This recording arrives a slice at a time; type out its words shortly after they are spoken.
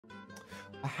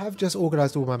I have just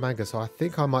organized all my manga, so I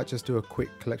think I might just do a quick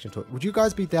collection tour. Would you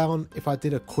guys be down if I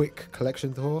did a quick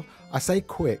collection tour? I say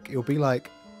quick, it'll be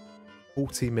like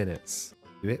 40 minutes.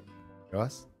 Do it,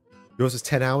 guys? Yours is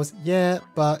 10 hours? Yeah,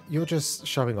 but you're just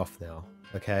showing off now,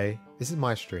 okay? This is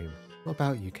my stream, not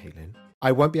about you, Caitlin.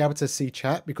 I won't be able to see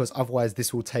chat because otherwise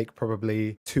this will take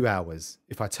probably 2 hours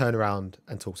if I turn around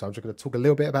and talk. So I'm just going to talk a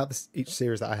little bit about each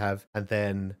series that I have, and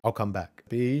then I'll come back.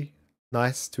 Be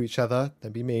nice to each other.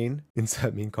 Don't be mean.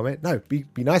 Insert mean comment. No, be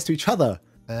nice to each other.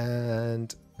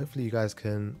 And hopefully you guys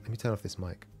can... Let me turn off this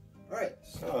mic. All right,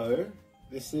 so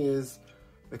this is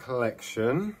the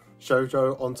collection.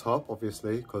 Shojo on top,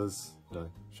 obviously, because, you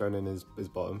know, Shonen is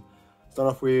bottom. Start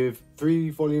off with 3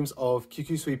 volumes of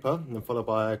QQ Sweeper, and then followed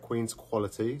by Queen's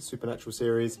Quality, supernatural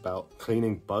series about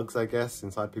cleaning bugs, I guess,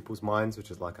 inside people's minds, which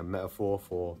is like a metaphor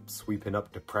for sweeping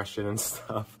up depression and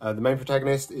stuff. The main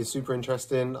protagonist is super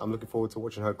interesting. I'm looking forward to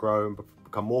watching her grow and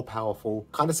become more powerful.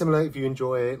 Kind of similar if you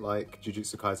enjoy like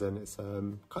Jujutsu Kaisen. It's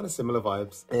kind of similar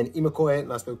vibes. And Imakoi,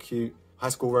 nice little cute high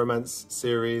school romance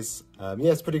series. Yeah,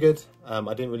 it's pretty good. I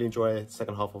didn't really enjoy the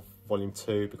second half of Volume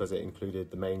 2 because it included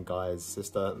the main guy's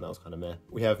sister, and that was kind of meh.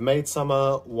 We have Maid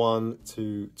Summer 1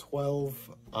 to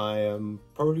 12. I am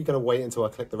probably going to wait until I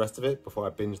collect the rest of it before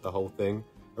I binge the whole thing.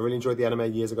 I really enjoyed the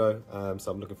anime years ago,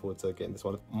 so I'm looking forward to getting this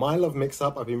one. My Love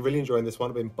Mix-Up, I've been really enjoying this one.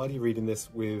 I've been buddy reading this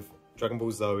with Dragon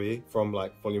Ball Zoe from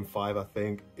like volume 5, I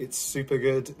think. It's super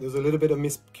good. There's a little bit of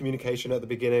miscommunication at the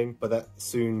beginning, but that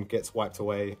soon gets wiped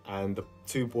away, and the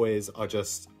 2 boys are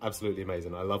just absolutely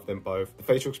amazing. I love them both. The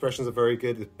facial expressions are very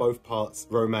good. It's both parts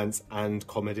romance and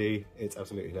comedy. It's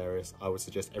absolutely hilarious. I would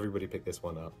suggest everybody pick this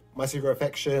one up. My Secret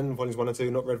Affection, volumes 1 and 2,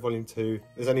 not read volume 2.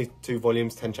 There's only 2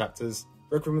 volumes, 10 chapters.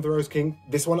 Requiem of the Rose King.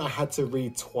 This one I had to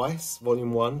read twice,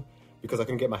 volume 1, because I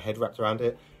couldn't get my head wrapped around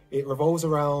it. It revolves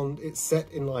around, it's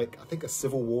set in like, I think a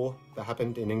civil war that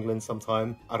happened in England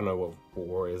sometime. I don't know what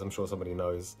war it is, I'm sure somebody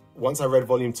knows. Once I read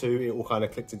volume 2, it all kind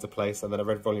of clicked into place, and then I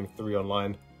read volume 3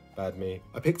 online. Bad me.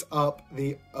 I picked up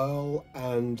The Earl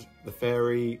and the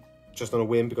Fairy just on a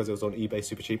whim because it was on eBay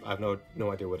super cheap. I have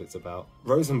no idea what it's about.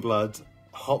 Rose and Blood,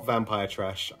 hot vampire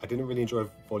trash. I didn't really enjoy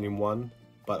volume 1,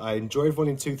 but I enjoyed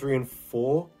volume 2, 3, and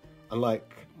 4,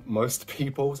 unlike most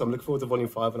people. So I'm looking forward to volume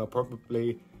 5, and I'll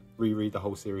probably reread the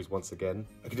whole series once again.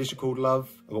 A Condition Called Love,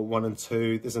 I got 1 and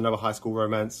 2. This is another high school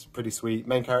romance, pretty sweet.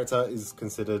 Main character is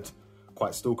considered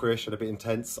quite stalkerish and a bit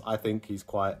intense. I think he's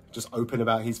quite just open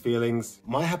about his feelings.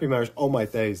 My Happy Marriage, oh my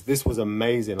days, this was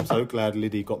amazing. I'm so glad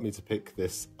Liddy got me to pick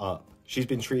this up. She's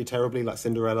been treated terribly like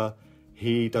Cinderella.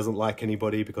 He doesn't like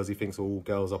anybody because he thinks all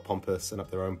girls are pompous and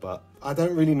up their own butt. I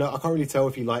don't really know, I can't really tell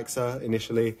if he likes her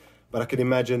initially, but I could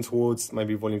imagine towards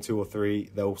maybe volume 2 or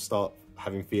 3, they'll start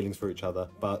having feelings for each other.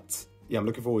 But yeah, I'm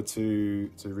looking forward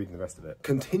to reading the rest of it.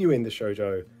 Continuing the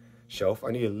shoujo shelf, I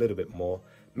need a little bit more.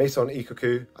 Meison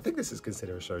Ikoku, I think this is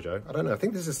considered a shoujo. I don't know, I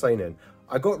think this is seinen.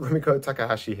 I got Rumiko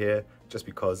Takahashi here just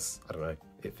because, I don't know,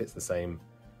 it fits the same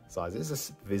size. It's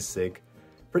a Viz Sig.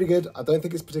 Pretty good. I don't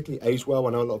think it's particularly aged well.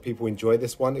 I know a lot of people enjoy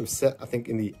this one. It was set, I think,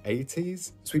 in the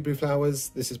 80s. Sweet Blue Flowers,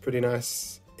 this is pretty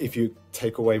nice. If you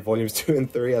take away volumes 2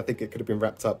 and 3, I think it could have been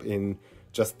wrapped up in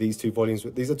just these 2 volumes.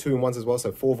 These are 2-in-1s as well,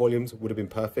 so 4 volumes would have been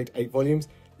perfect. 8 volumes,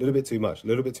 a little bit too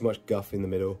much guff in the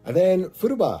middle. And then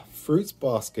Furuba, Fruits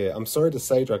Basket. I'm sorry to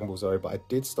say, Dragon Ball Zoe, but I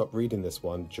did stop reading this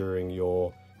one during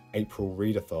your April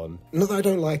readathon. Not that I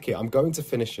don't like it, I'm going to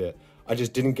finish it. I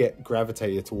just didn't get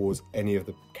gravitated towards any of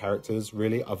the characters,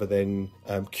 really, other than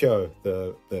Kyo,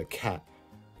 the cat.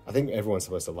 I think everyone's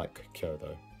supposed to like Kyo,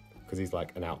 though, because he's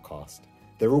like an outcast.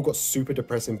 They've all got super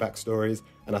depressing backstories,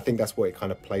 and I think that's what it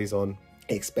kind of plays on.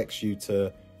 It expects you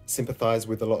to sympathize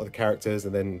with a lot of the characters,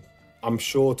 and then I'm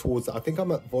sure towards, I think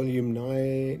I'm at volume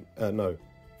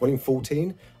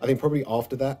 14. I think probably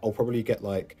after that, I'll probably get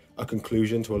like a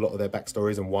conclusion to a lot of their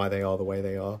backstories and why they are the way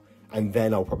they are. And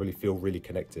then I'll probably feel really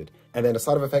connected. And then A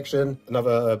Side of Affection,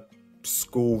 another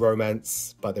school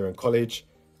romance, but they're in college.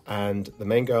 And the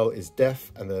main girl is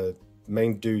deaf, and the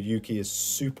main dude, Yuki, is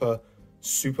super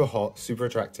hot, super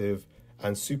attractive,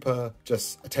 and super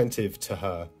just attentive to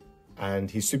her.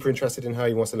 And he's super interested in her.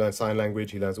 He wants to learn sign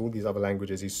language. He learns all these other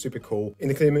languages. He's super cool. In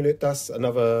the Clear Moonlit Dust,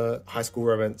 another high school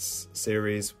romance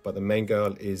series, but the main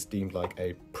girl is deemed like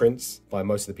a prince by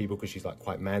most of the people because she's like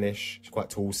quite mannish. She's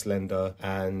quite tall, slender,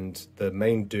 and the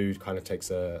main dude kind of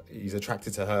he's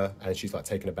attracted to her, and she's like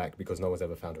taken aback because no one's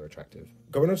ever found her attractive.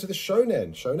 Going on to the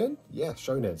shonen. Shonen? Yeah,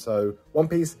 shonen. So One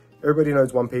Piece. Everybody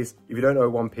knows One Piece. If you don't know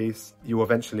One Piece, you will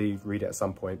eventually read it at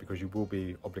some point because you will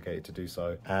be obligated to do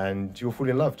so. And you'll fall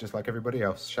in love just like everybody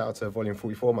else. Shout out to volume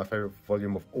 44, my favorite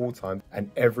volume of all time. And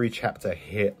every chapter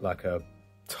hit like a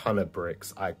ton of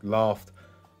bricks. I laughed,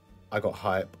 I got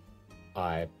hype,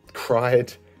 I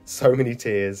cried, so many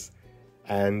tears.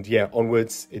 And yeah,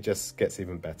 onwards, it just gets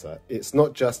even better. It's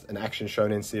not just an action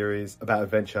shonen series about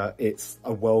adventure, it's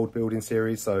a world building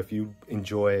series. So if you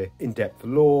enjoy in-depth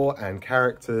lore and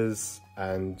characters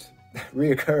and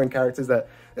reoccurring characters,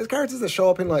 there's characters that show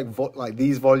up in like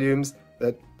these volumes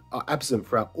that are absent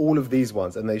throughout all of these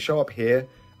ones, and they show up here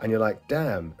and you're like,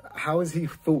 damn, how has he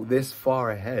thought this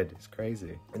far ahead? It's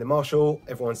crazy. In the Martial,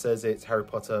 everyone says it's Harry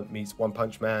Potter meets One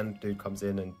Punch Man. Dude comes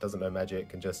in and doesn't know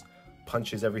magic and just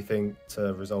punches everything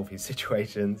to resolve his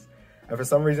situations. And for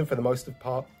some reason, for the most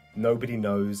part, nobody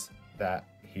knows that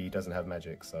he doesn't have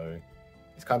magic. So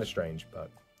it's kind of strange,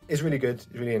 but it's really good. It's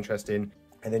really interesting.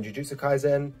 And then Jujutsu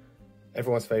Kaisen,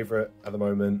 everyone's favorite at the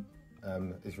moment,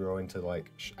 if you're all into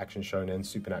like action shonen,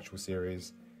 supernatural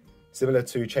series. Similar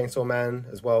to Chainsaw Man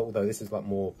as well, although this is like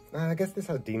more, I guess this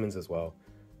has demons as well.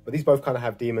 But these both kind of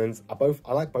have demons.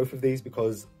 I like both of these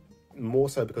because, more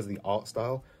so because of the art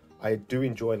style. I do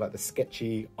enjoy like the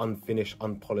sketchy, unfinished,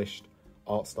 unpolished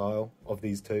art style of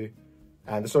these two.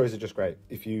 And the stories are just great.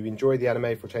 If you enjoy the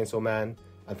anime for Chainsaw Man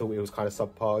and thought it was kind of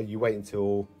subpar, you wait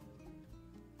until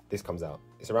this comes out.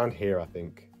 It's around here, I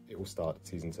think, it will start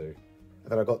season 2.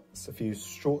 And then I got a few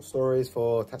short stories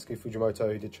for Tatsuki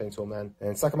Fujimoto, who did Chainsaw Man.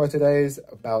 And Sakamoto Days,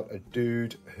 about a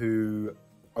dude who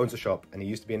owns a shop and he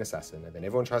used to be an assassin, and then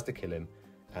everyone tries to kill him.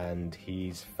 And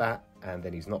he's fat, and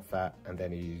then he's not fat, and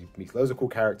then he meets loads of cool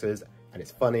characters, and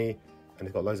it's funny, and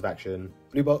it's got loads of action.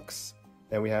 Blue Box.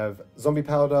 Then we have Zombie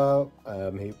Powder.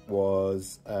 He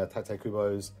was Tite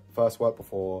Kubo's first work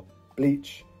before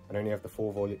Bleach, and only have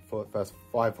the first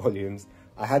 5 volumes.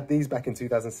 I had these back in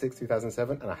 2006,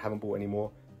 2007, and I haven't bought any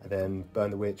more. And then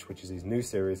Burn the Witch, which is his new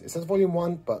series. It says volume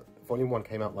 1, but volume 1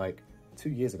 came out like 2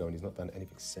 years ago, and he's not done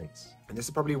anything since. And this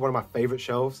is probably one of my favorite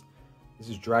shelves. This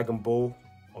is Dragon Ball.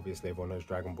 Obviously, everyone knows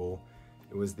Dragon Ball.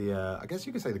 It was the, I guess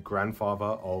you could say the grandfather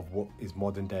of what is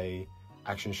modern day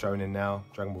action shonen now,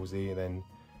 Dragon Ball Z, and then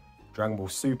Dragon Ball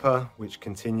Super, which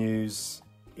continues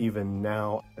even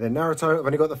now. And then Naruto, I've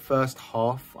only got the first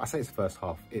half. I say it's the first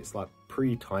half. It's like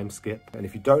pre-time skip. And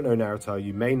if you don't know Naruto,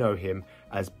 you may know him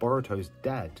as Boruto's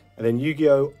dad. And then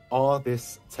Yu-Gi-Oh!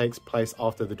 This takes place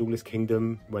after the Duelist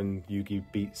Kingdom when Yugi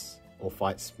beats or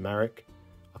fights Marek.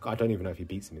 I don't even know if he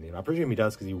beats him in the end. I presume he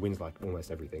does because he wins like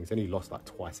almost everything. He's only lost like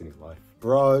twice in his life.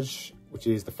 Barrage, which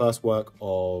is the first work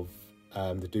of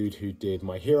the dude who did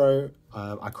My Hero.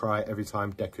 I cry every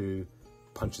time Deku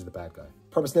punches the bad guy.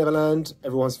 Promised Neverland,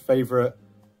 everyone's favorite.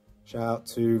 Shout out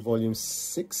to volumes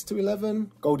 6 to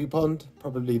 11. Goldie Pond,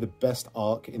 probably the best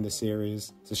arc in the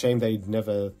series. It's a shame they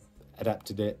never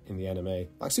adapted it in the anime.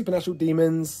 Like supernatural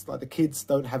demons, like the kids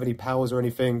don't have any powers or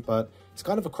anything, but it's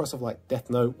kind of a cross of like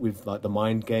Death Note with like the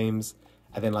mind games,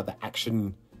 and then like the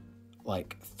action,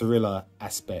 like thriller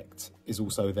aspect is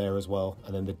also there as well.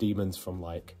 And then the demons from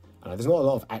like, I don't know, there's not a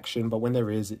lot of action, but when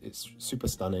there is, it's super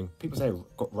stunning. People say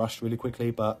it got rushed really quickly,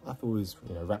 but I thought it was,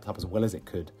 you know, wrapped up as well as it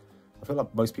could. I feel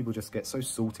like most people just get so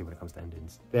salty when it comes to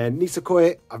endings. Then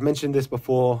Nisekoi, I've mentioned this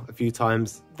before a few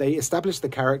times. They established the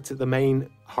character, the main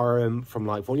harem, from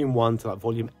like volume 1 to like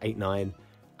volume 8, 9.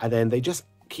 And then they just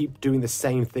keep doing the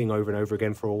same thing over and over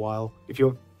again for a while. If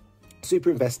you're super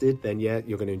invested, then yeah,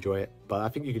 you're going to enjoy it. But I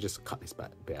think you could just cut this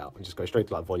bit out and just go straight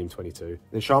to like volume 22.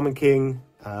 Then Shaman King,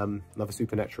 another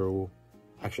supernatural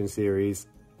action series.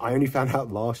 I only found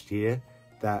out last year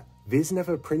that Viz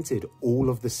never printed all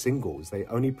of the singles. They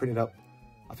only printed up,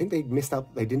 I think they missed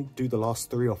out, they didn't do the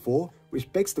last 3 or 4,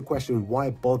 which begs the question,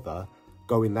 why bother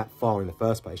going that far in the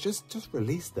first place? Just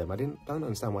release them. I don't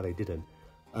understand why they didn't.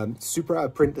 Super out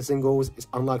of print the singles. It's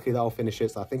unlikely that I'll finish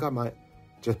it, so I think I might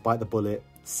just bite the bullet,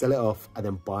 sell it off, and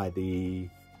then buy the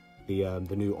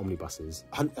new omnibuses.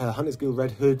 Hunters Guild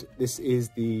Red Hood, this is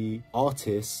the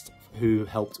artist who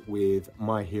helped with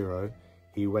My Hero.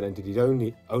 He went and did his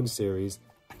own series.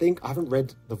 I haven't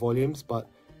read the volumes, but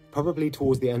probably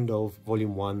towards the end of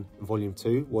volume 1 and volume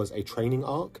 2 was a training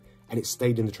arc, and it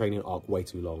stayed in the training arc way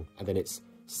too long, and then its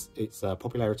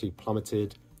popularity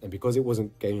plummeted, and because it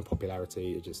wasn't gaining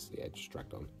popularity, it just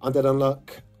dragged on. Undead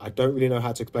Unluck, I don't really know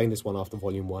how to explain this one after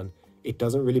volume 1. It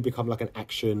doesn't really become like a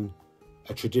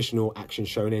traditional action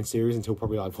shonen series until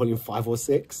probably like volume 5 or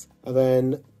 6. And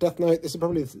then Death Note, this is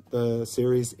probably the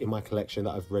series in my collection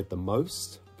that I've read the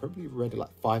most. Probably read it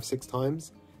like 5, 6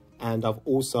 times. And I've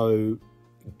also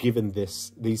given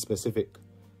these specific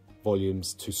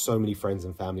volumes to so many friends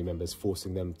and family members,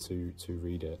 forcing them to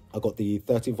read it. I got the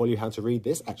 13th volume How to Read.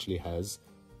 This actually has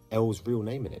L's real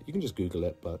name in it. You can just Google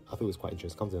it, but I thought it was quite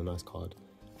interesting. It comes in a nice card.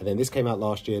 And then this came out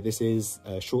last year. This is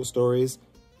short stories.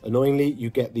 Annoyingly, you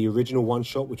get the original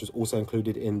one-shot, which was also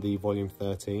included in the volume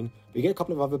 13. But you get a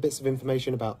couple of other bits of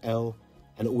information about L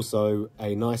and also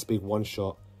a nice big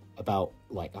one-shot about,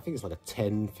 like, I think it's like a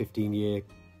 10-15 year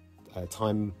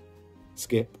time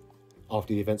skip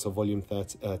after the events of volume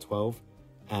 12,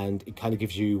 and it kind of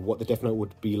gives you what the Death Note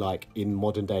would be like in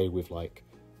modern day with like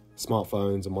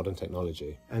smartphones and modern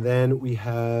technology. And then we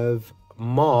have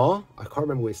Ma, I can't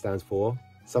remember what it stands for,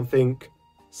 something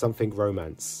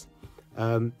romance.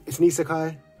 It's an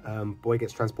isekai. Boy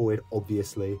gets transported,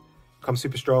 obviously, becomes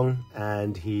super strong,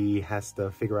 and he has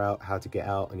to figure out how to get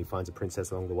out, and he finds a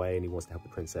princess along the way, and he wants to help the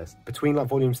princess. Between like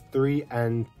volumes 3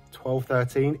 and 12,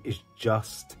 13 is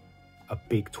just a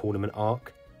big tournament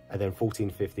arc, and then 14,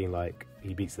 15, like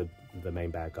he beats the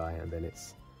main bad guy, and then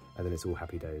it's all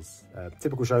happy days.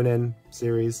 Typical shonen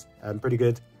series, pretty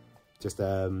good. Just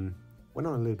went on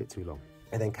a little bit too long.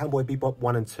 And then Cowboy Bebop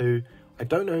 1 and 2. I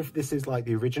don't know if this is like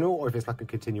the original or if it's like a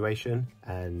continuation,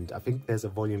 and I think there's a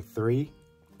volume 3,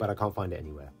 but I can't find it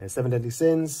anywhere. There's Seven Deadly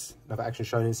Sins, another action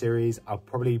shonen series. I'll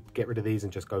probably get rid of these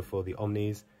and just go for the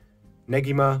Omnis.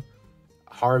 Negima,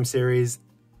 harem series.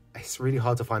 It's really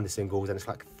hard to find the singles, and it's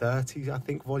like 30, I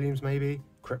think, volumes maybe.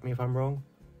 Correct me if I'm wrong.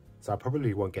 So I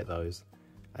probably won't get those.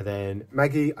 And then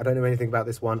Maggie, I don't know anything about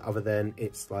this one other than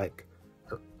it's like,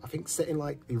 I think set in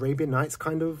like the Arabian Nights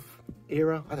kind of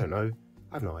era. I don't know.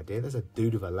 I have no idea. There's a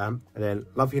dude with a lamp. And then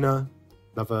Love Hina,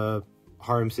 another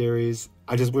harem series.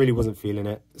 I just really wasn't feeling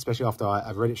it, especially after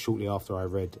I read it shortly after I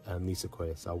read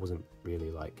Nisekoi, so I wasn't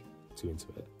really like too into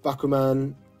it.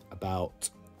 Bakuman, about,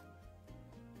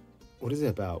 what is it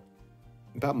about?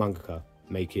 About mangaka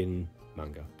making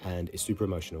manga, and it's super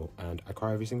emotional, and I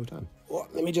cry every single time. Oh,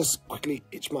 let me just quickly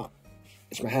itch my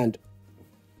hand.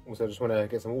 Also, I just want to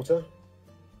get some water.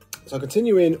 So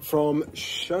continuing from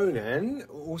shonen,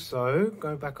 also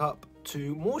going back up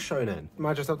to more shonen.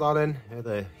 My Just Up Darling,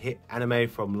 the hit anime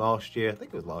from last year. I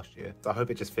think it was last year. So I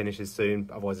hope it just finishes soon.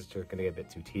 Otherwise it's just going to get a bit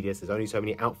too tedious. There's only so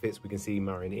many outfits we can see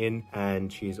Marin in,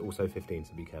 and she is also 15,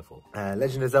 so be careful.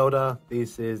 Legend of Zelda,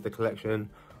 this is the collection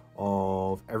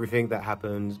of everything that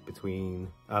happened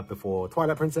between before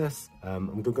Twilight Princess.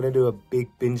 I'm going to do a big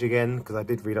binge again because I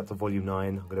did read up to volume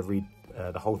 9. I'm going to read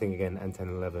the whole thing again, and 10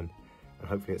 and 11. And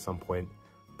hopefully at some point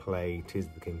play Tears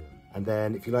of the Kingdom. And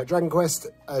then if you like Dragon Quest,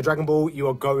 Dragon Ball, you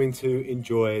are going to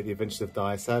enjoy The Adventures of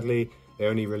Dai. Sadly, they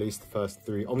only released the first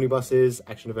 3 omnibuses,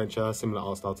 action adventure, similar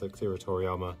art style to Akira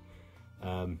Toriyama.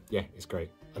 Yeah, it's great.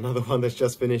 Another one that's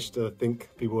just finished. I think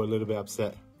people were a little bit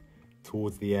upset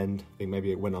towards the end. I think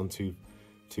maybe it went on too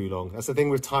long. That's the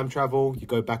thing with time travel. You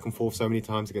go back and forth so many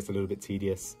times, it gets a little bit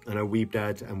tedious. I know Weeb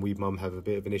Dad and Weeb Mum have a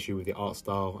bit of an issue with the art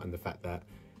style and the fact that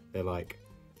they're like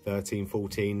 13,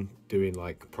 14, doing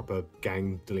like proper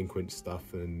gang delinquent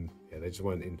stuff, and yeah, they just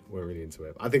weren't really into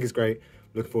it. I think it's great.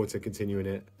 Looking forward to continuing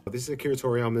it. This is Akira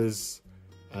Toriyama's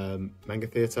manga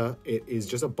theatre. It is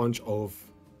just a bunch of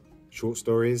short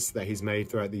stories that he's made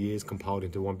throughout the years, compiled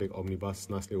into one big omnibus.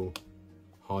 Nice little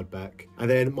hardback. And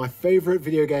then my favourite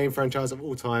video game franchise of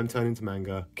all time turned into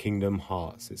manga, Kingdom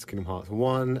Hearts. It's Kingdom Hearts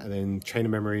 1, and then Chain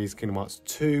of Memories, Kingdom Hearts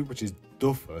 2, which is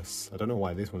Dufus. I don't know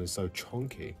why this one is so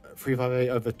chunky. 358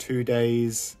 over 2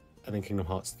 days, and then Kingdom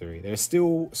Hearts 3. There's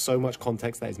still so much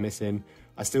context that is missing.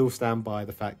 I still stand by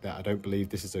the fact that I don't believe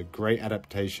this is a great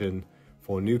adaptation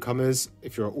for newcomers.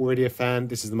 If you're already a fan,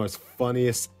 this is the most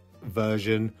funniest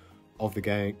version of the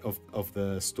game, of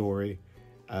the story.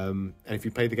 And if you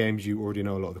play the games, you already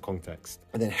know a lot of the context.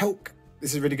 And then Helk,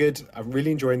 this is really good. I'm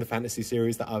really enjoying the fantasy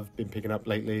series that I've been picking up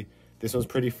lately. This one's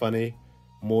pretty funny,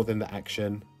 more than the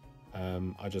action.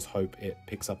 I just hope it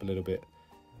picks up a little bit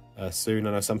soon.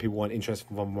 I know some people want interest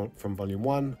from volume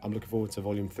 1. I'm looking forward to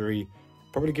volume 3.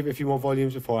 Probably give it a few more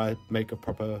volumes before I make a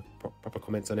proper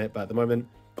comments on it. But at the moment,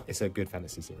 it's a good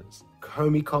fantasy series.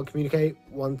 Komi Can't Communicate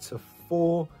 1 to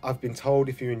 4. I've been told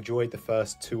if you enjoyed the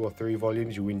first 2 or 3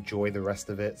 volumes, you enjoy the rest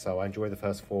of it. So I enjoyed the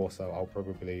first 4, so I'll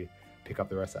probably pick up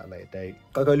the rest at a later date.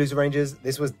 Go Loser Rangers.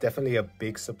 This was definitely a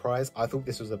big surprise. I thought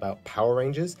this was about Power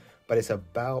Rangers, but it's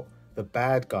about the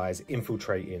bad guys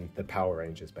infiltrating the Power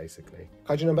Rangers, basically.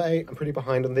 Kaiju number 8, I'm pretty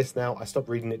behind on this now. I stopped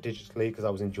reading it digitally because I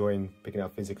was enjoying picking it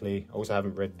up physically. I also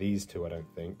haven't read these 2, I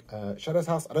don't think. Shadow's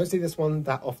House, I don't see this one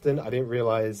that often. I didn't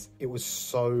realize it was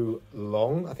so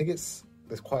long. I think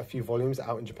there's quite a few volumes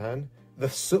out in Japan. The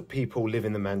soot people live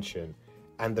in the mansion,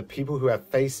 and the people who have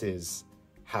faces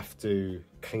have to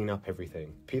clean up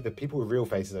everything. The people with real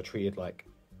faces are treated like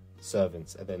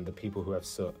servants, and then the people who have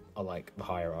soot are like the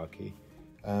hierarchy.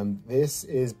 This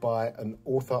is by an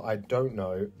author I don't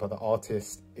know, but the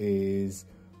artist is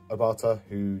Obata,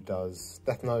 who does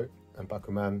Death Note and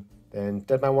Bakuman. Then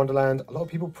Dead Man Wonderland. A lot of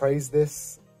people praised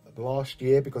this last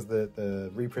year because the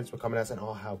reprints were coming out saying,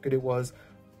 oh, how good it was.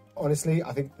 Honestly,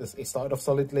 I think it started off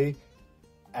solidly.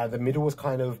 The middle was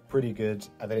kind of pretty good,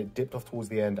 and then it dipped off towards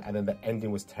the end, and then the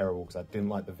ending was terrible because I didn't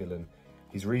like the villain.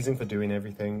 His reason for doing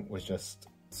everything was just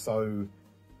so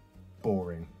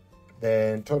boring.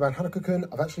 Then talking about Hanako-kun,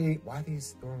 I've actually, why are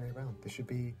these the wrong way around? This should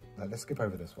be, let's skip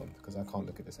over this one because I can't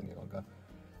look at this any longer.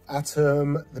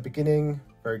 Atom, the beginning,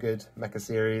 very good mecha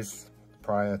series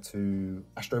prior to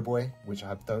Astro Boy, which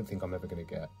I don't think I'm ever going to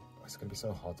get. It's going to be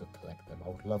so hard to collect them. I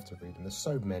would love to read them. There's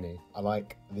so many. I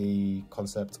like the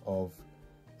concept of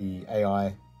the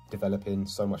AI developing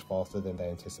so much faster than they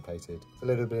anticipated. It's a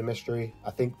little bit of mystery.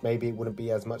 I think maybe it wouldn't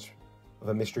be as much of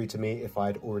a mystery to me if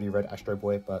I'd already read Astro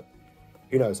Boy, but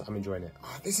who knows? I'm enjoying it.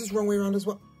 Oh, this is wrong way around as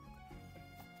well.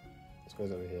 This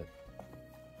goes over here.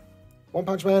 One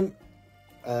Punch Man.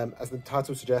 As the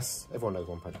title suggests, everyone knows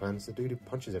One Punch Man. It's the dude who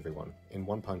punches everyone in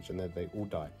one punch and then they all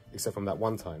die, except from that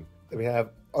one time. Then we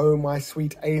have Oh My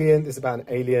Sweet Alien. This is about an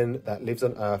alien that lives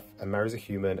on Earth and marries a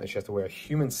human, and she has to wear a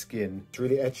human skin. It's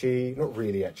really ecchi. Not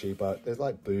really ecchi, but there's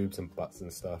like boobs and butts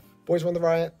and stuff. Boys Run the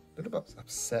Riot. A little bit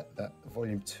upset that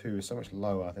volume 2 is so much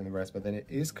lower than the rest, but then it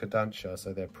is Kodansha,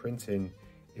 so their printing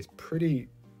is pretty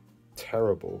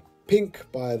terrible. Pink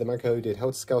by the manga who did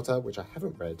Helter Skelter, which I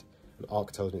haven't read.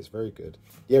 Arc tells me it's very good.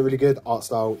 Yeah, really good. Art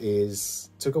style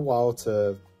took a while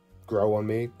to grow on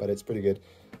me, but it's pretty good.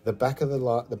 The back of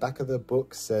the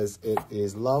book says it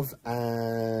is love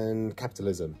and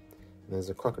capitalism. And there's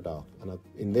a crocodile, and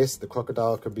in this, the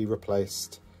crocodile could be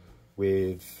replaced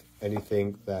with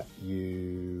anything that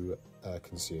you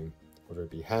consume, whether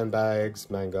it be handbags,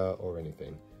 manga, or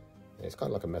anything. And it's kind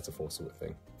of like a metaphor sort of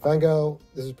thing. Fangirl,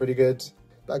 this is pretty good.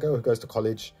 That girl who goes to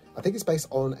college. I think it's based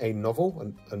on a novel,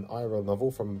 an IRL novel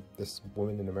from this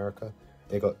woman in America.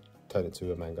 They got turned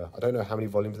into a manga. I don't know how many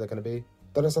volumes they're going to be.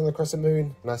 Donuts on the Crescent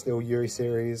Moon, nice little Yuri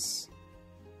series.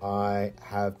 I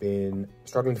have been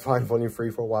struggling to find volume 3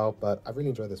 for a while, but I really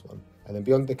enjoyed this one. And then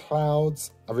Beyond the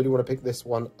Clouds, I really want to pick this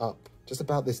one up. Just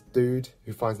about this dude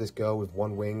who finds this girl with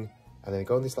one wing, and then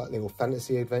go on this like little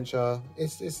fantasy adventure.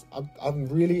 I'm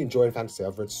really enjoying fantasy.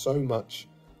 I've read so much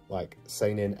like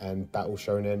Seinen and Battle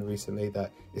Shonen recently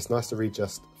that it's nice to read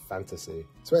just fantasy.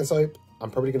 Sweat and Soap,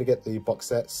 I'm probably going to get the box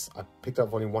sets. I picked up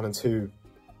volume 1 and 2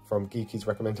 from Geeky's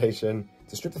recommendation.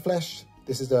 To Strip the Flesh,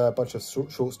 this is a bunch of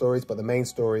short stories, but the main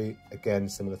story, again,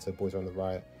 similar to Boys Run the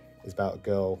Riot, is about a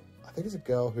girl. I think it's a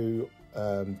girl who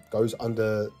goes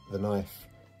under the knife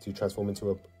to transform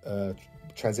into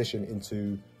transition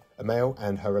into a male,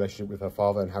 and her relationship with her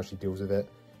father and how she deals with it.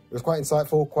 It was quite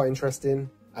insightful, quite interesting.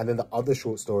 And then the other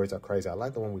short stories are crazy. I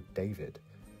like the one with David.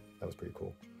 That was pretty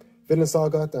cool. Vinland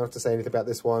Saga, don't have to say anything about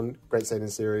this one. Great Seinen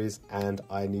series. And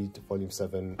I need volume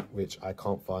 7, which I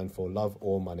can't find for love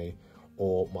or money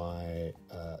or my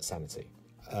sanity.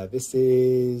 This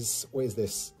is, what is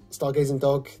this? Stargazing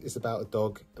Dog. It's about a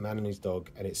dog, a man and his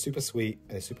dog. And it's super sweet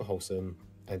and it's super wholesome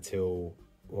until,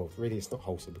 well, really it's not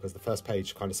wholesome because the first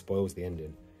page kind of spoils the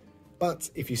ending.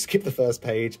 But if you skip the first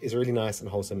page, it's really nice and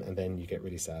wholesome, and then you get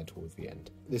really sad towards the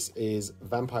end. This is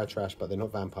vampire trash, but they're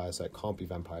not vampires, so it can't be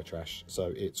vampire trash.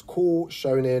 So it's cool,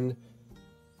 shonen,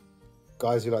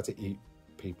 guys who like to eat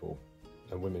people,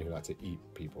 and women who like to eat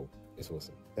people. It's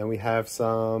awesome. Then we have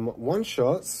some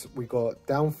one-shots. We got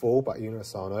Downfall by Ina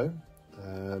Asano.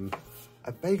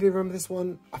 I vaguely remember this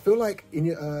one. I feel like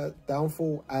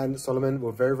Downfall and Solomon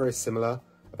were very, very similar,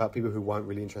 about people who weren't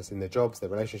really interested in their jobs, their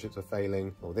relationships were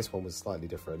failing. Well, this one was slightly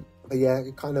different. But yeah,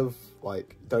 it kind of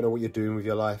like, don't know what you're doing with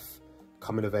your life,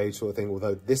 coming of age sort of thing.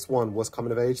 Although this one was coming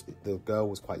of age, the girl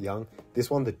was quite young. This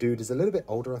one, the dude is a little bit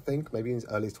older, I think, maybe in his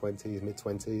early 20s, mid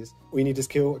 20s. All You Need Is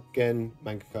Kill, again,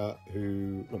 mangaka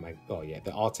who,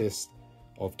 the artist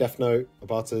of Death Note.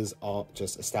 Obata's art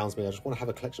just astounds me. I just want to have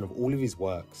a collection of all of his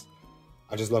works.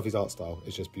 I just love his art style.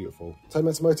 It's just beautiful. Toe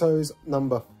Matsumoto's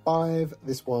number 5.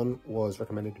 This one was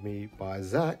recommended to me by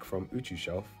Zach from Uchu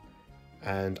Shelf.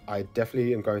 And I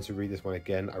definitely am going to read this one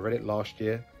again. I read it last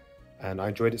year and I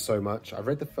enjoyed it so much. I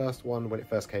read the first one when it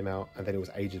first came out, and then it was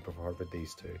ages before I read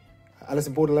these two. Alice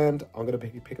in Borderland, I'm going to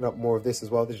be picking up more of this as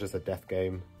well. This is just a death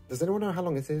game. Does anyone know how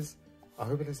long it is? I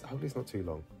hope it's not too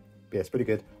long. But yeah, it's pretty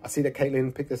good. I see that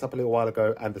Caitlin picked this up a little while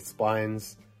ago, and the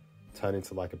spines turn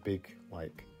into like a big,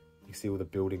 like, you see all the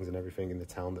buildings and everything in the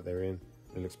town that they're in.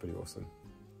 It looks pretty awesome.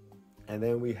 And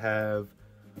then we have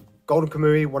Golden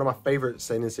Kamuy, one of my favorite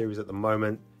seinen series at the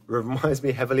moment. It reminds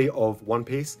me heavily of One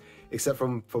Piece, except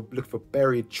for looking for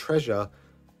buried treasure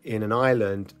in an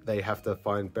island, they have to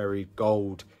find buried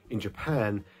gold in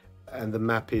Japan, and the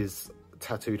map is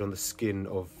tattooed on the skin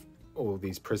of all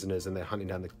these prisoners, and they're hunting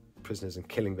down the prisoners and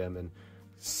killing them and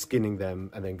skinning them,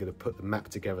 and then going to put the map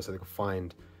together so they can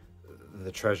find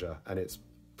the treasure. And it's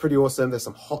pretty awesome. There's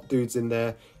some hot dudes in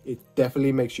there. It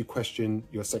definitely makes you question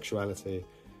your sexuality.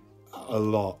 A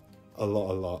lot.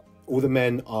 All the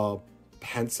men are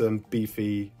handsome,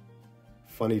 beefy,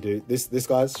 funny dude. This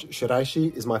guy,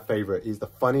 Shiraishi, is my favorite. He's the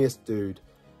funniest dude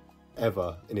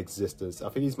ever in existence. I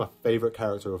think he's my favorite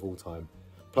character of all time.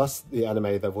 Plus the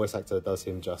anime, the voice actor does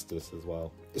him justice as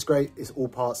well. It's great. It's all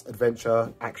parts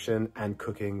adventure, action, and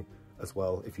cooking as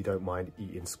well, if you don't mind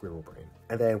eating squirrel brain.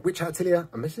 And then Witch Atelier,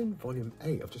 I'm missing volume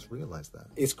 8. I've just realized that.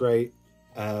 It's great.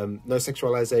 No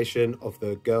sexualization of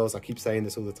the girls. I keep saying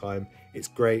this all the time. It's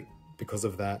great because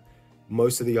of that.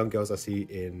 Most of the young girls I see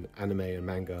in anime and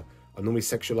manga are normally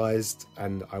sexualized,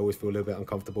 and I always feel a little bit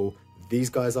uncomfortable. These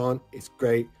guys aren't. It's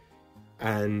great,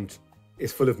 and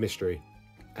it's full of mystery.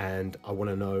 And I want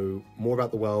to know more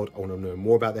about the world. I want to know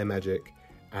more about their magic,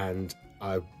 and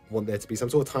I want there to be some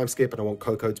sort of time skip, and I want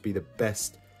Coco to be the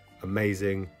best,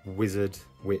 amazing wizard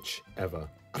witch ever.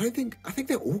 I think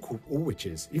they're all called all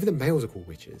witches. Even the males are called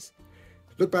witches.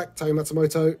 Look back, Tayo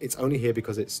Matsumoto. It's only here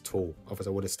because it's tall. Otherwise,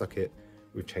 I would have stuck it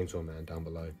with Chainsaw Man down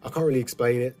below. I can't really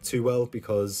explain it too well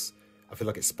because I feel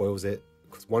like it spoils it,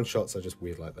 because one-shots are just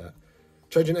weird like that.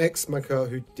 Chojin X, manga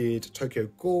who did Tokyo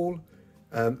Ghoul.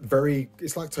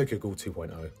 It's like Tokyo Ghoul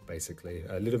 2.0, basically.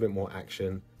 A little bit more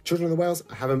action. Children of the Whales,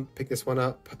 I haven't picked this one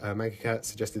up. Manga Cat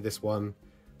suggested this one,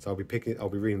 so I'll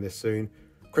be reading this soon.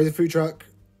 Crazy Food Truck,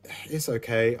 it's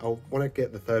okay. I'll want to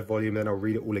get the 3rd volume, then I'll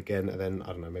read it all again, and then, I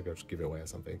don't know, maybe I'll just give it away or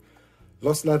something.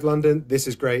 Lost Lad London, this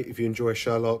is great if you enjoy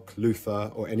Sherlock,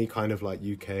 Luther, or any kind of like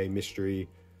UK mystery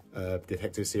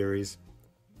detective series.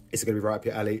 It's going to be right up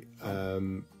your alley.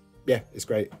 Yeah, it's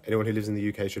great. Anyone who lives in the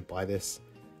UK should buy this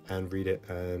and read it.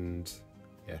 And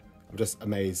yeah, I'm just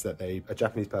amazed that a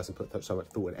Japanese person put so much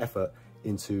thought and effort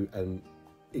into an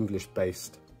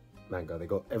English-based manga. They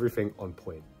got everything on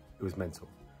point. It was mental.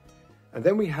 And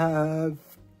then we have,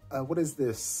 what is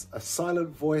this? A Silent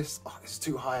Voice. Oh, it's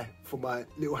too high for my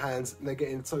little hands and they're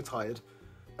getting so tired.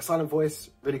 A Silent Voice,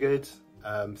 really good.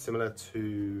 Similar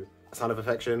to A Sign of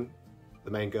Affection.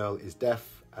 The main girl is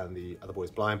deaf and the other boy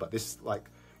is blind, but this like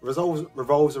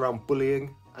revolves around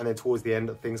bullying, and then towards the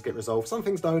end things get resolved. Some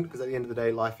things don't, because at the end of the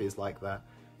day life is like that.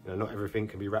 You know, not everything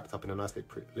can be wrapped up in a nice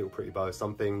little pretty bow.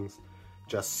 Some things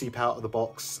just seep out of the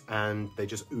box and they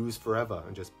just ooze forever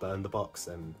and just burn the box,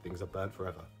 and things are burnt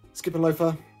forever. Skip and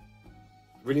Loafer,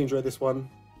 really enjoyed this one.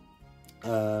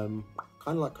 Kind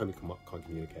of like Komi Can't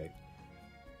Communicate.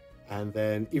 And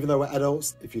then, even though we're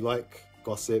adults, if you like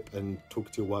gossip and talk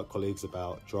to your work colleagues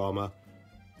about drama,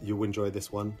 you'll enjoy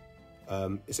this one.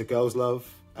 It's a girl's love,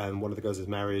 and one of the girls is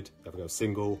married, the other girl's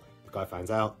single, the guy finds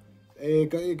out.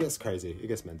 It gets crazy, it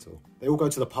gets mental. They all go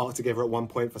to the park together at one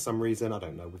point for some reason, I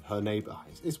don't know, with her neighbour.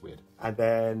 It's weird. And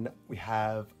then we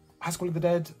have High School of the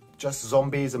Dead, just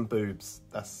zombies and boobs.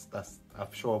 That's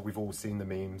I'm sure we've all seen the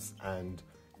memes and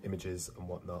images and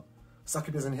whatnot.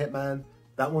 Succubus and Hitman,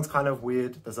 that one's kind of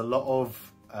weird. There's a lot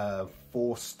of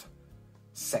forced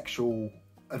sexual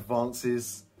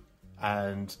advances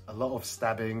and a lot of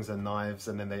stabbings and knives,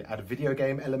 and then they add video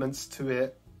game elements to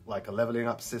it, like a leveling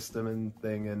up system and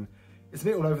thing, and it's a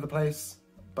bit all over the place,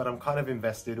 but I'm kind of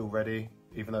invested already,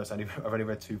 even though I've only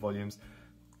read 2 volumes.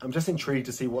 I'm just intrigued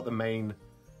to see what the main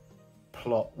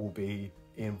plot will be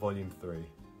in volume 3.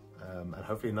 And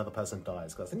hopefully another person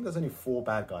dies, because I think there's only 4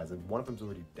 bad guys and one of them's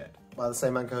already dead. By the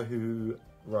same manga who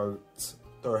wrote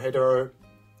Dorohedoro.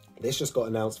 This just got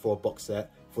announced for a box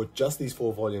set for just these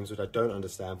 4 volumes, which I don't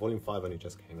understand. Volume 5 only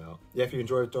just came out. Yeah, if you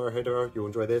enjoyed Dorohedoro, you'll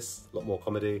enjoy this. A lot more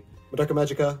comedy. Madoka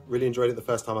Magica, really enjoyed it the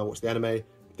first time I watched the anime.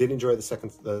 Didn't enjoy it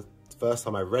the first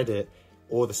time I read it,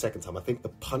 or the second time. I think the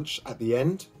punch at the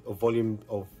end of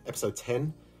episode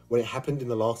 10, when it happened in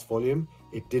the last volume,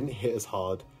 it didn't hit as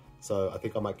hard. So I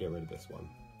think I might get rid of this one.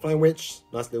 Flying Witch,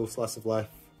 nice little slice of life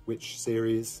witch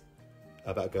series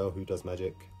about a girl who does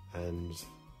magic, and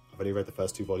I've only read the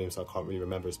first 2 volumes, so I can't really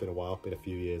remember. It's been a while, been a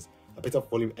few years. I picked up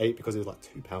volume 8 because it was like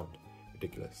 £2.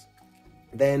 Ridiculous.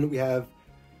 Then we have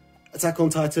Attack on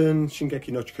Titan, Shingeki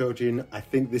no Kyojin. I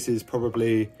think this is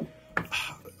probably...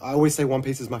 I always say One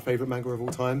Piece is my favourite manga of all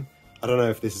time. I don't know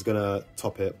if this is going to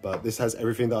top it, but this has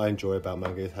everything that I enjoy about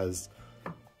manga. It has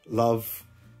love,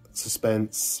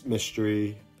 suspense,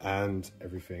 mystery, and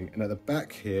everything. And at the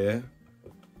back here,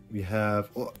 we have...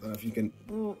 Oh, I don't know if you can...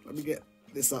 Oh, let me get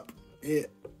this up here.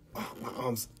 Oh, my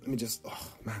arms. Let me just... Oh,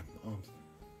 man, my arms.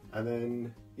 And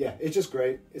then, yeah, it's just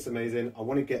great. It's amazing. I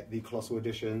want to get the Colossal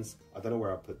editions. I don't know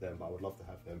where I put them, but I would love to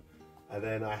have them. And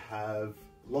then I have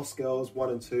Lost Girls 1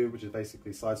 and 2, which is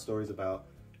basically side stories about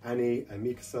Annie and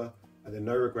Mikasa. And then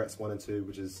No Regrets 1 and 2,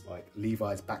 which is like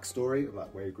Levi's backstory of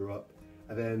like where he grew up.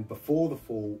 And then Before the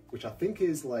Fall, which I think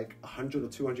is like 100 or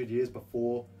 200 years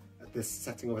before this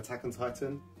setting of Attack on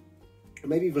Titan, or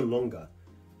maybe even longer.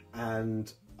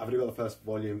 And I've only got the first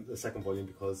volume, the second volume,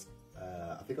 because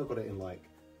I think I got it in like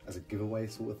as a giveaway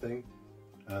sort of thing.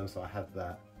 So I have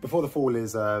that. Before the Fall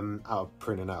is out of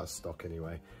print and out of stock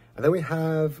anyway. And then we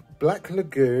have Black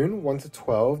Lagoon 1 to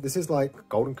 12. This is like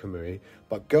Golden Kamuy,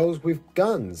 but girls with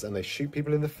guns, and they shoot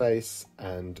people in the face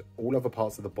and all other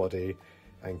parts of the body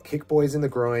and kick boys in the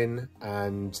groin,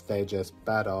 and they're just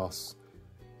badass,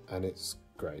 and it's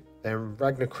great. Then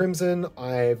Ragnar Crimson,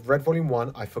 I've read volume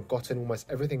 1. I've forgotten almost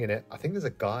everything in it. I think there's a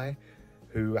guy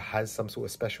who has some sort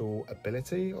of special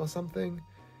ability or something.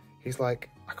 He's like,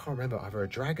 I can't remember, either a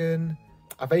dragon.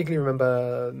 I vaguely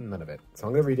remember none of it. So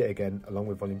I'm going to read it again along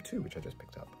with volume 2, which I just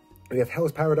picked up. We have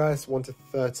Hell's Paradise 1 to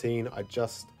 13. I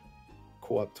just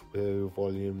caught up to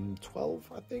volume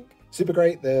 12, I think. Super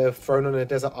great. They're thrown on a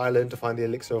desert island to find the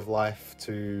elixir of life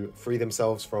to free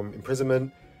themselves from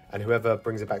imprisonment. And whoever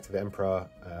brings it back to the Emperor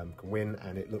can win.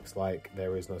 And it looks like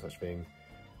there is no such thing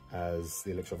as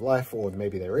the elixir of life, or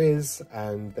maybe there is.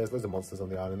 And there's loads of monsters on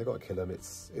the island. They've got to kill them.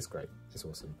 It's great. It's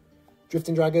awesome.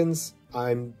 Drifting Dragons.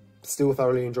 I'm still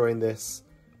thoroughly enjoying this.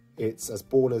 It's, as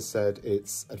Bourne has said,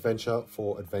 it's adventure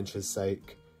for adventure's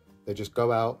sake. They just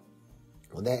go out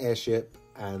on their airship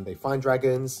and they find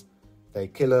dragons, they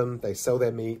kill them, they sell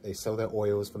their meat, they sell their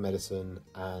oils for medicine,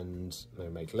 and they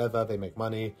make leather, they make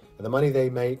money. And the money they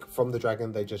make from the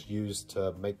dragon, they just use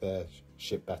to make their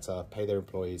ship better, pay their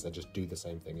employees, and just do the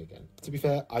same thing again. To be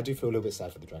fair, I do feel a little bit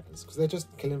sad for the dragons, because they're just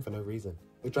killing for no reason.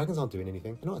 The dragons aren't doing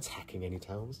anything. They're not attacking any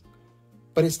towns.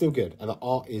 But it's still good, and the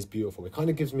art is beautiful. It kind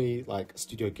of gives me like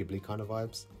Studio Ghibli kind of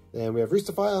vibes. Then we have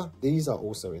Rooster Fire. These are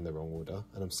also in the wrong order,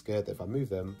 and I'm scared that if I move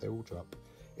them, they will drop.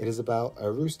 It is about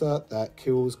a rooster that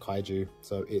kills kaiju.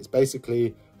 So it's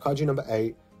basically kaiju number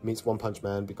 8 meets One Punch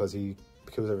Man because he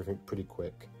kills everything pretty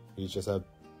quick. He's just a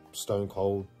stone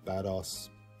cold badass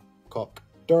cock.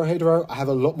 Dorohedoro, I have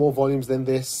a lot more volumes than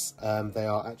this. They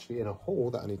are actually in a haul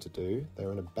that I need to do.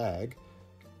 They're in a bag.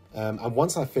 And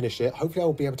once I finish it, hopefully I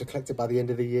will be able to collect it by the end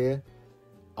of the year.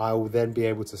 I will then be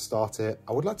able to start it.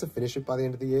 I would like to finish it by the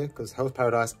end of the year because Hell's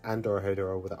Paradise and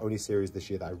Dorohedoro were the only series this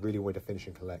year that I really wanted to finish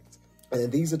and collect. And then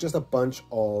these are just a bunch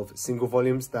of single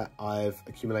volumes that I've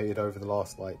accumulated over the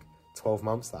last like 12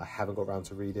 months that I haven't got around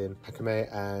to reading.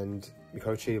 Hakame and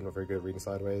Mikochi, I'm not very good at reading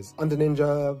sideways. Under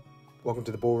Ninja, Welcome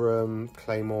to the Ballroom,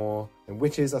 Claymore, and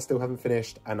Witches I still haven't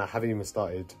finished, and I haven't even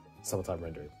started Summertime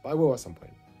Rendering, but I will at some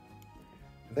point.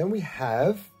 And then we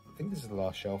have, I think this is the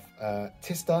last shelf,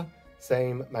 Tista,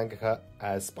 same mangaka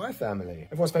as Spy Family.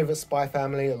 Everyone's favourite Spy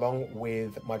Family, along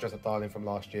with My Dress Up Darling from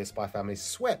last year, Spy Family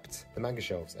swept the manga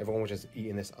shelves. Everyone was just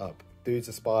eating this up. Dude's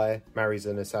a spy, marries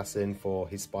an assassin for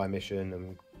his spy mission,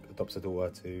 and adopts a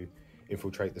daughter to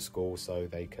infiltrate the school so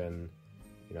they can,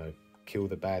 you know, kill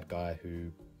the bad guy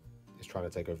who is trying to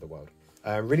take over the world.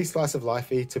 Really slice of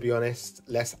lifey, to be honest,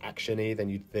 less actiony than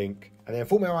you'd think. And then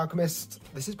Fullmetal Alchemist,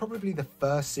 this is probably the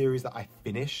first series that I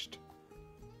finished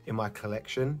in my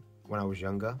collection when I was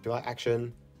younger. If you like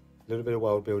action, a little bit of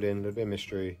world building, a little bit of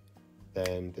mystery,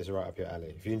 then this is right up your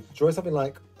alley. If you enjoy something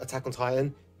like Attack on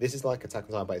Titan, this is like Attack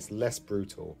on Titan, but it's less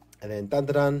brutal. And then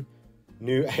Dandadan,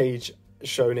 new age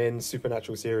shonen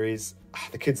supernatural series.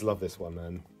 The kids love this one,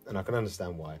 man, and I can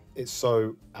understand why. It's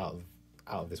so out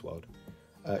of this world.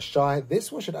 Shy,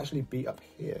 this one should actually be up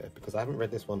here because I haven't read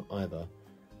this one either,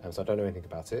 so I don't know anything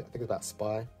about it. I think it's about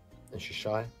spy and she's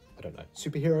shy. I don't know.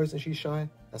 Superheroes and she's shy.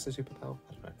 That's a superpower.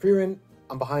 I don't know. Frieren,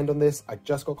 I'm behind on this. I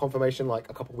just got confirmation like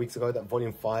a couple of weeks ago that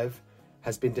volume 5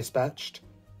 has been dispatched.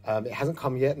 It hasn't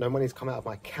come yet. No money's come out of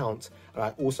my account, and I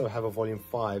also have a volume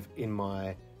 5 in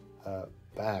my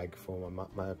bag for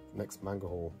my next manga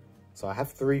haul. So I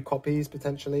have 3 copies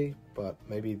potentially, but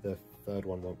maybe the third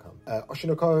one won't come.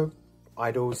 Oshinoko,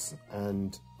 Idols,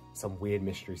 and some weird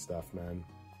mystery stuff, man.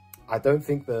 I don't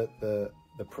think the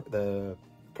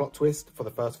plot twist for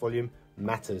the first volume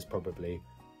matters probably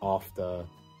after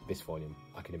this volume,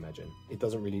 I can imagine. It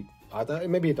doesn't really,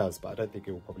 maybe it does, but I don't think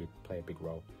it will probably play a big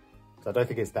role. So I don't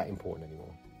think it's that important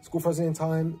anymore. School Frozen in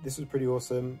Time, this was pretty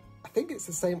awesome. I think it's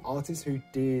the same artist who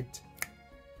did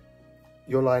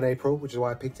Your Lie in April, which is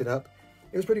why I picked it up.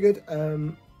 It was pretty good.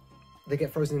 They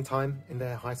get frozen in time in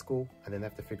their high school, and then they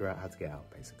have to figure out how to get out,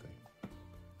 basically.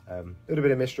 A little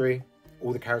bit of mystery.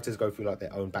 All the characters go through like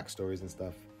their own backstories and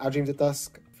stuff. Our Dreams at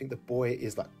Dusk, I think the boy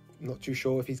is like not too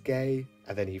sure if he's gay,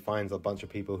 and then he finds a bunch of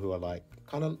people who are like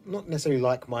kind of not necessarily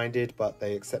like-minded, but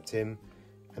they accept him,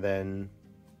 and then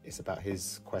it's about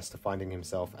his quest to finding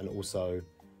himself and also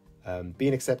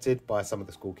being accepted by some of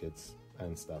the school kids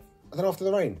and stuff. And then After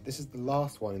the Rain, this is the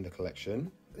last one in the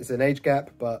collection. It's an age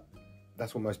gap, but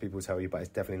that's what most people tell you, but it's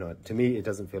definitely not. To me, it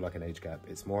doesn't feel like an age gap.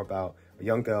 It's more about a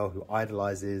young girl who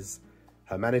idolizes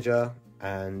her manager,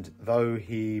 And though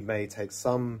he may take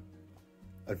some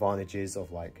advantages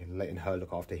of like letting her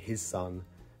look after his son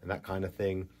and that kind of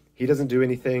thing, he doesn't do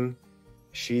anything.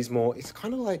 She's more, it's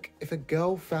kind of like if a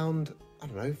girl found, I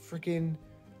don't know, freaking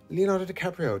Leonardo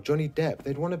DiCaprio, Johnny Depp,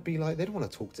 they'd want to be like, they'd want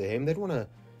to talk to him, they'd want to,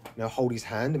 you know, hold his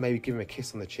hand and maybe give him a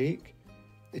kiss on the cheek.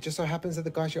 It just so happens that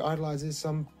the guy she idolizes is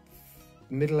some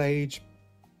middle-aged,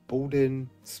 balding,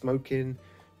 smoking,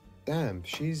 damn,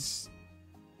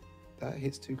 that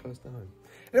hits too close to home.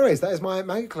 Anyways, that is my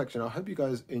manga collection. I hope you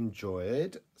guys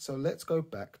enjoyed. So let's go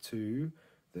back to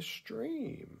the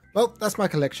stream. Well, that's my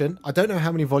collection. I don't know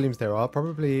how many volumes there are.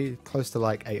 Probably close to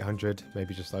like 800,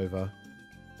 maybe just over.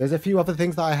 There's a few other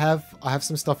things that I have. I have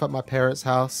some stuff at my parents'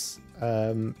 house,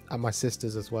 at my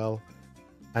sister's as well.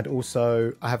 And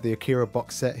also, I have the Akira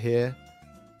box set here.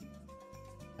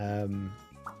 But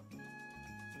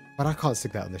I can't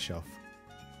stick that on the shelf.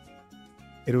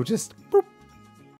 It'll just... boop,